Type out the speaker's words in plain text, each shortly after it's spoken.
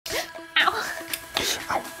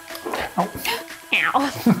Ow. Ow.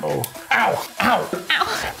 Oh. Ow. Ow. Ow.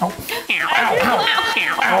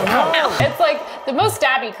 Ow. Ow. It's like the most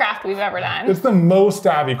stabby craft we've ever done. It's the most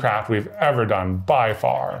stabby craft we've ever done, by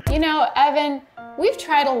far. You know, Evan, we've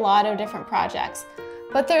tried a lot of different projects,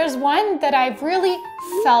 but there's one that I've really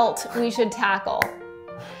felt we should tackle.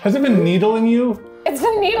 Has it been needling you? It's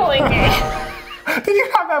been needling me. Did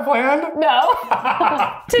you have that planned? No.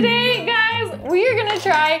 Today, guys, we are gonna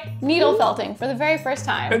try needle felting for the very first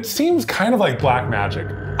time. It seems kind of like black magic.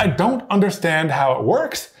 I don't understand how it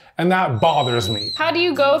works, and that bothers me. How do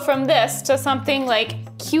you go from this to something like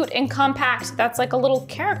cute and compact that's like a little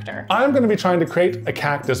character? I'm gonna be trying to create a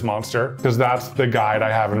cactus monster, because that's the guide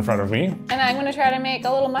I have in front of me. And I'm gonna try to make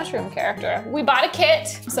a little mushroom character. We bought a kit,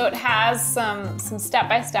 so it has some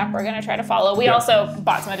step-by-step we're gonna try to follow. We also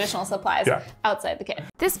bought some additional supplies outside the kit.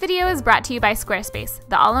 This video is brought to you by Squarespace,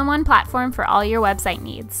 the all-in-one platform for all your website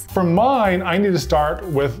needs. For mine, I need to start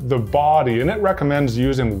with the body, and it recommends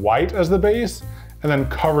using white as the base, and then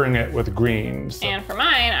covering it with greens. And for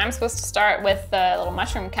mine, I'm supposed to start with the little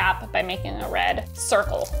mushroom cap by making a red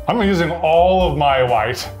circle. I'm using all of my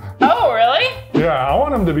white. Oh, really? Yeah, I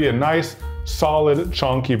want him to be a nice, solid,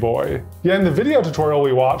 chunky boy. Yeah, in the video tutorial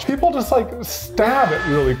we watched, people just like stab it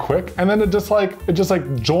really quick, and then it just like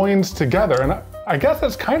joins together, and I guess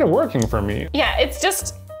that's kind of working for me. Yeah, it's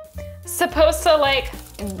just supposed to like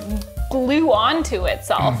glue onto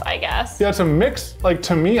itself, I guess. Yeah, it's a mix, like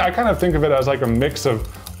to me, I kind of think of it as like a mix of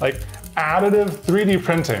like additive 3D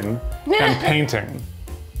printing and painting,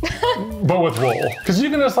 but with wool. Because you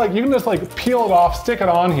can just like peel it off, stick it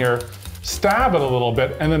on here, stab it a little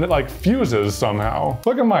bit, and then it like fuses somehow.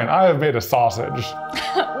 Look at mine, I have made a sausage.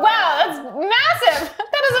 Wow, that's massive.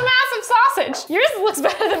 That is a massive sausage. Yours looks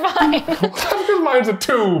better than mine. That's because mine's a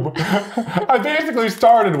tube. I basically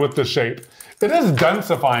started with the shape. It is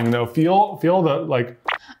densifying though. Feel the like.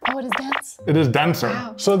 Oh, it is dense? It is denser.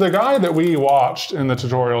 Wow. So the guy that we watched in the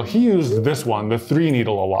tutorial, he used this one, the 3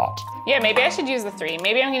 needle a lot. Yeah, maybe I should use the 3.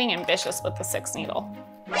 Maybe I'm getting ambitious with the 6 needle.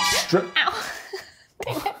 Ow.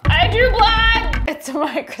 I drew blood! It's a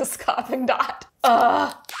microscopic dot.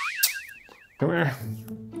 Ugh. Come here.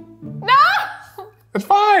 No! It's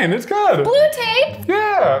fine, it's good. Blue tape?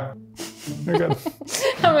 Yeah. You're good.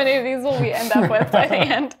 How many of these will we end up with by the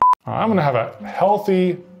end? I'm gonna have a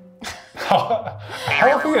healthy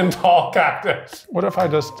and tall cactus. What if I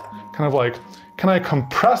just kind of like, can I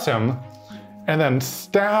compress him and then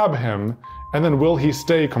stab him, and then will he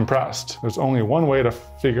stay compressed? There's only one way to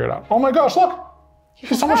figure it out. Oh my gosh, look!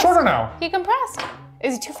 He's so much shorter now. He compressed.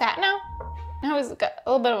 Is he too fat now? Now he's got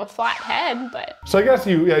a little bit of a flat head, but. So I guess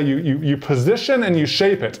you position and you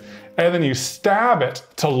shape it, and then you stab it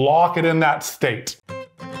to lock it in that state.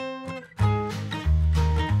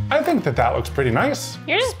 I think that looks pretty nice.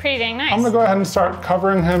 Yours is pretty dang nice. I'm gonna go ahead and start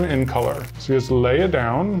covering him in color. So you just lay it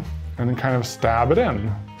down and then kind of stab it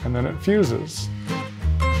in, and then it fuses.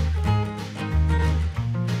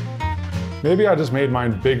 Maybe I just made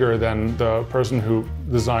mine bigger than the person who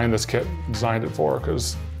designed this kit designed it for,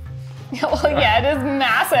 because well, yeah, it is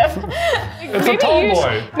massive. it's a tall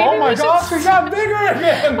boy. Oh my gosh, we got bigger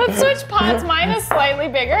again. Let's switch pots. Mine is slightly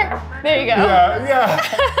bigger. There you go. Yeah.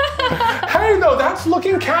 Hey, though, that's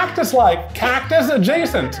looking cactus-like, cactus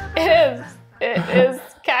adjacent. It is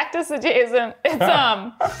cactus adjacent. It's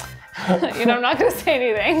you know, I'm not gonna say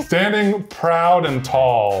anything. Standing proud and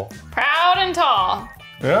tall. Proud and tall.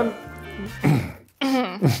 Yep.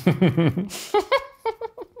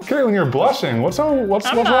 Katelyn, you're blushing. What's wrong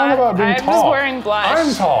about being tall? I'm just wearing blush.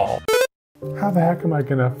 I'm tall. How the heck am I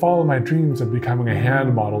gonna follow my dreams of becoming a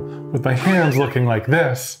hand model with my hands looking like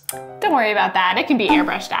this? Don't worry about that. It can be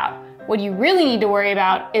airbrushed out. What you really need to worry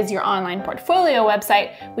about is your online portfolio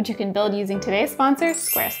website, which you can build using today's sponsor,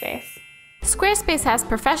 Squarespace. Squarespace has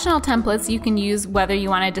professional templates you can use whether you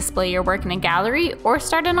want to display your work in a gallery or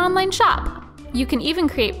start an online shop. You can even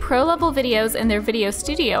create pro-level videos in their Video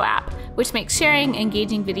Studio app, which makes sharing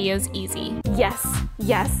engaging videos easy. Yes,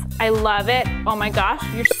 I love it. Oh my gosh,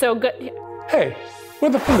 you're so good. Hey, we're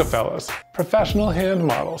the Finger Fellas, professional hand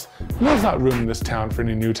models. There's not room in this town for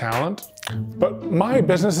any new talent. But my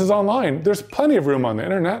business is online. There's plenty of room on the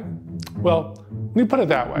internet. Well, let me put it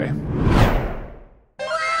that way.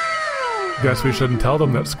 Guess we shouldn't tell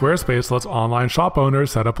them that Squarespace lets online shop owners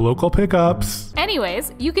set up local pickups.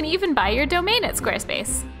 Anyways, you can even buy your domain at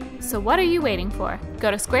Squarespace. So what are you waiting for? Go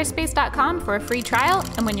to squarespace.com for a free trial,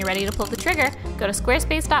 and when you're ready to pull the trigger, go to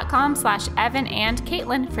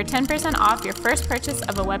squarespace.com/EvanandKatelyn for 10% off your first purchase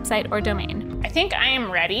of a website or domain. I think I am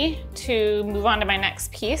ready to move on to my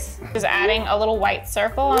next piece. Just adding a little white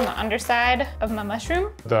circle on the underside of my mushroom.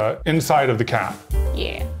 The inside of the cat.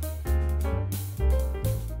 Yeah.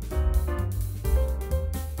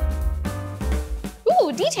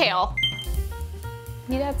 detail.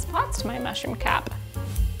 Need to add spots to my mushroom cap.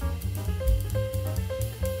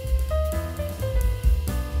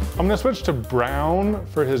 I'm gonna switch to brown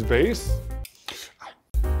for his base.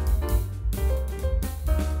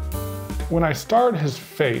 When I start his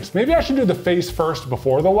face, maybe I should do the face first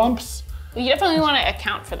before the lumps. You definitely want to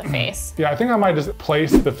account for the face. Yeah, I think I might just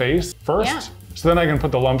place the face first, Yeah. so then I can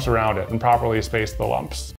put the lumps around it and properly space the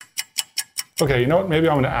lumps. Okay, you know what? Maybe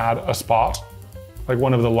I'm gonna add a spot, like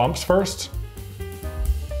one of the lumps first.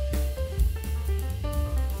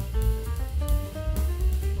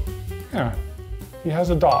 Yeah, he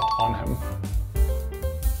has a dot on him.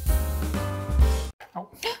 Ow.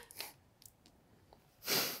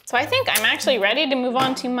 So I think I'm actually ready to move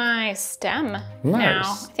on to my stem now.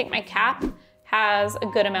 I think my cap has a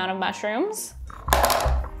good amount of mushrooms.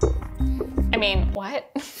 I mean,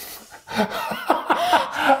 what?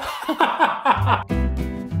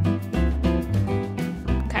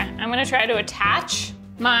 Okay, I'm gonna try to attach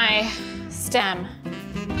my stem.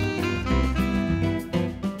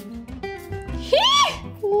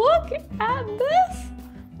 Look at this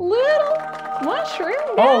little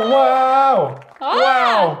mushroom. Oh, wow. Ah.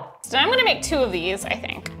 Wow. So I'm gonna make 2 of these, I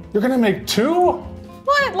think. You're gonna make 2?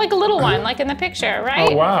 What? Like a little one, like in the picture, right?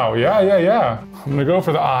 Oh, wow. Yeah, yeah, yeah. I'm gonna go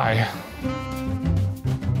for the eye.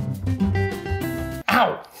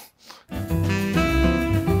 Ow.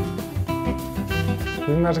 You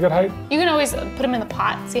think that's a good height? You can always put them in the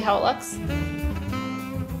pot, see how it looks.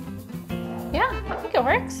 Yeah, I think it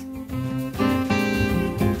works.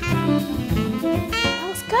 That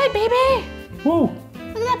looks good, baby. Woo. Look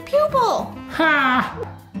at that pupil. Ha!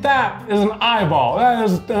 That is an eyeball. That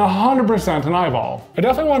is 100% an eyeball. I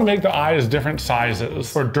definitely want to make the eyes different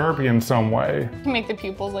sizes or derpy in some way. You can make the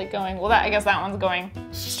pupils like going, well, I guess that one's going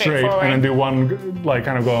Straight, and then do one like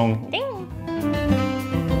kind of going. Ding.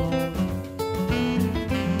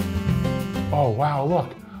 Oh wow,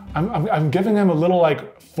 look. I'm giving him a little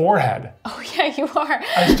like forehead. Oh yeah, you are.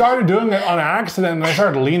 I started doing it on accident and I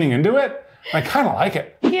started leaning into it. I kind of like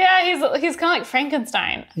it. Yeah, he's kind of like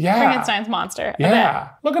Frankenstein. Yeah. Frankenstein's monster. Yeah.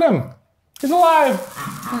 Look at him. He's alive.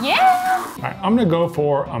 Yeah. All right, I'm gonna go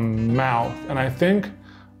for a mouth, and I think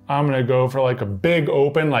I'm gonna go for like a big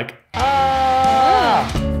open, like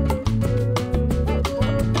ah.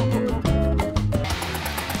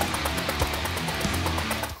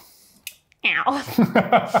 Ow.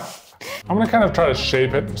 I'm gonna kind of try to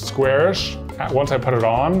shape it squarish. Once I put it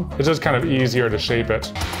on, it's just kind of easier to shape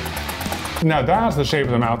it. Now that's the shape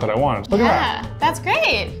of the mouth that I want. Look at that. Yeah, that's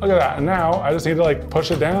great. Look at that. And now I just need to like push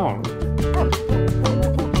it down.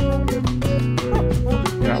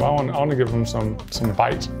 Yeah, I want to give him some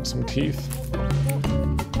bite, some teeth.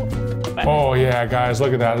 Oh yeah, guys,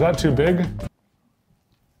 look at that. Is that too big?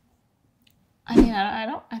 I mean,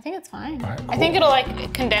 I think it's fine. All right, cool. I think it'll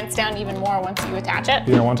like condense down even more once you attach it.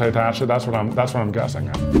 Yeah, once I attach it, that's what I'm guessing.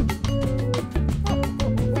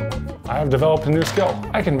 I have developed a new skill.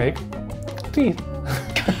 I can make teeth.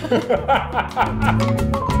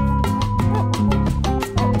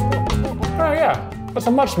 Oh yeah, that's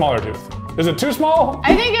a much smaller tooth. Is it too small?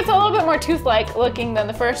 I think it's a little bit more tooth-like looking than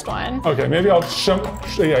the first one. Okay, maybe I'll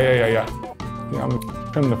yeah. Yeah, I'm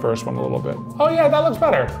gonna trim the first one a little bit. Oh yeah, that looks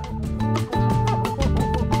better.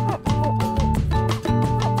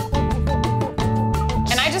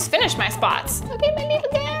 And I just finished my spots. Look at my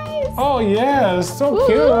little guys. Oh yeah, so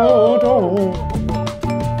cute. Oh.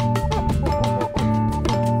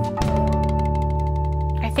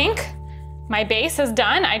 I think my base is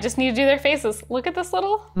done. I just need to do their faces. Look at this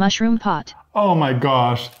little mushroom pot. Oh my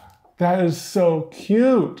gosh, that is so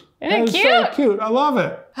cute. Isn't it cute? So cute, I love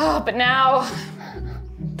it. Oh, but now,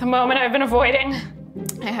 the moment I've been avoiding,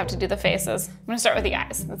 I have to do the faces. I'm gonna start with the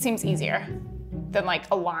eyes. That seems easier than like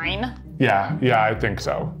a line. Yeah, I think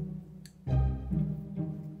so.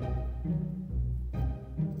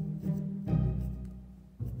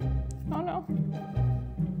 Oh no.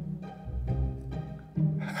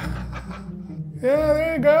 Yeah,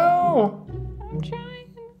 there you go. I'm trying.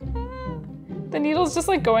 The needle's just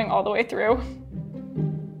like going all the way through.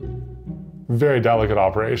 Very delicate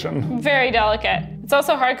operation. Very delicate. It's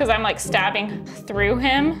also hard because I'm like stabbing through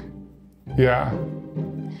him. Yeah.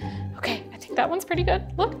 Okay, I think that one's pretty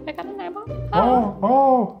good. Look, I got an eyeball.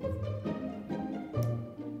 Oh.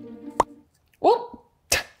 Whoop.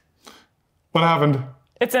 What happened?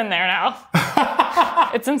 It's in there now.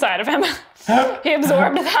 It's inside of him. He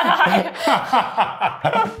absorbed that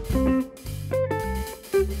eye.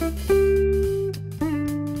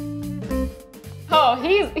 Oh,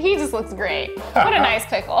 he just looks great. What a nice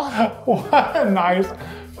pickle. What a nice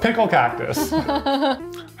pickle cactus.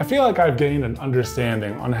 I feel like I've gained an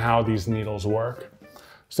understanding on how these needles work.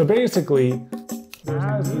 So basically,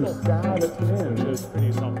 as you stab it in, if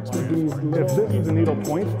this is the needle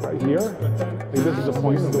point right here, like this is a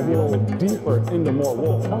point of the needle deeper into more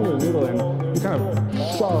wool. When you needle in, you kind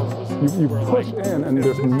of shove, you push in, and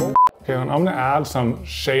there's more. Okay, and I'm gonna add some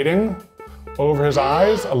shading over his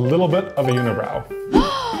eyes, a little bit of a unibrow.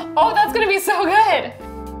 Oh, that's gonna be so good.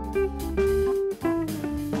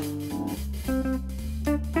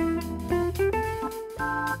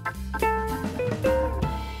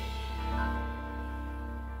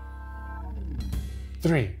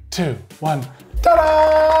 3, 2, 1.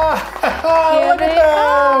 Ta-da! Look at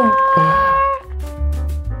them!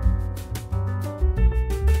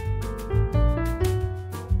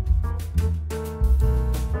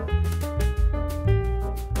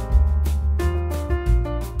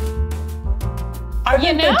 I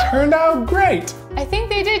think they turned out great. I think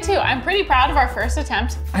they did too. I'm pretty proud of our first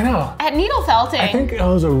attempt. I know. At needle felting. I think it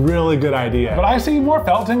was a really good idea. But I see more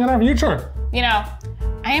felting in our future. You know,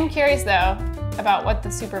 I am curious though about what the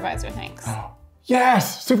supervisor thinks. Oh,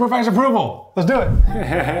 yes, supervisor approval. Let's do it.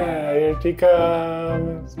 Here she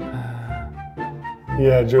comes.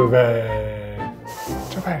 Yeah, Juve.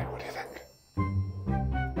 Juve, what do you think?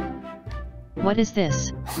 What is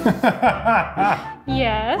this?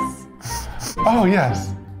 Yes. Oh,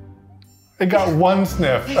 yes. It got one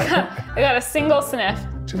sniff. I got a single sniff.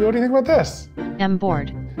 Juve, what do you think about this? I'm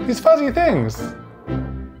bored. These fuzzy things.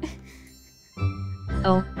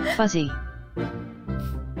 Oh, fuzzy.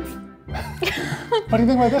 What do you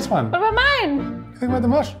think about this one? What about mine? What do you think about the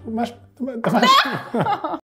mush?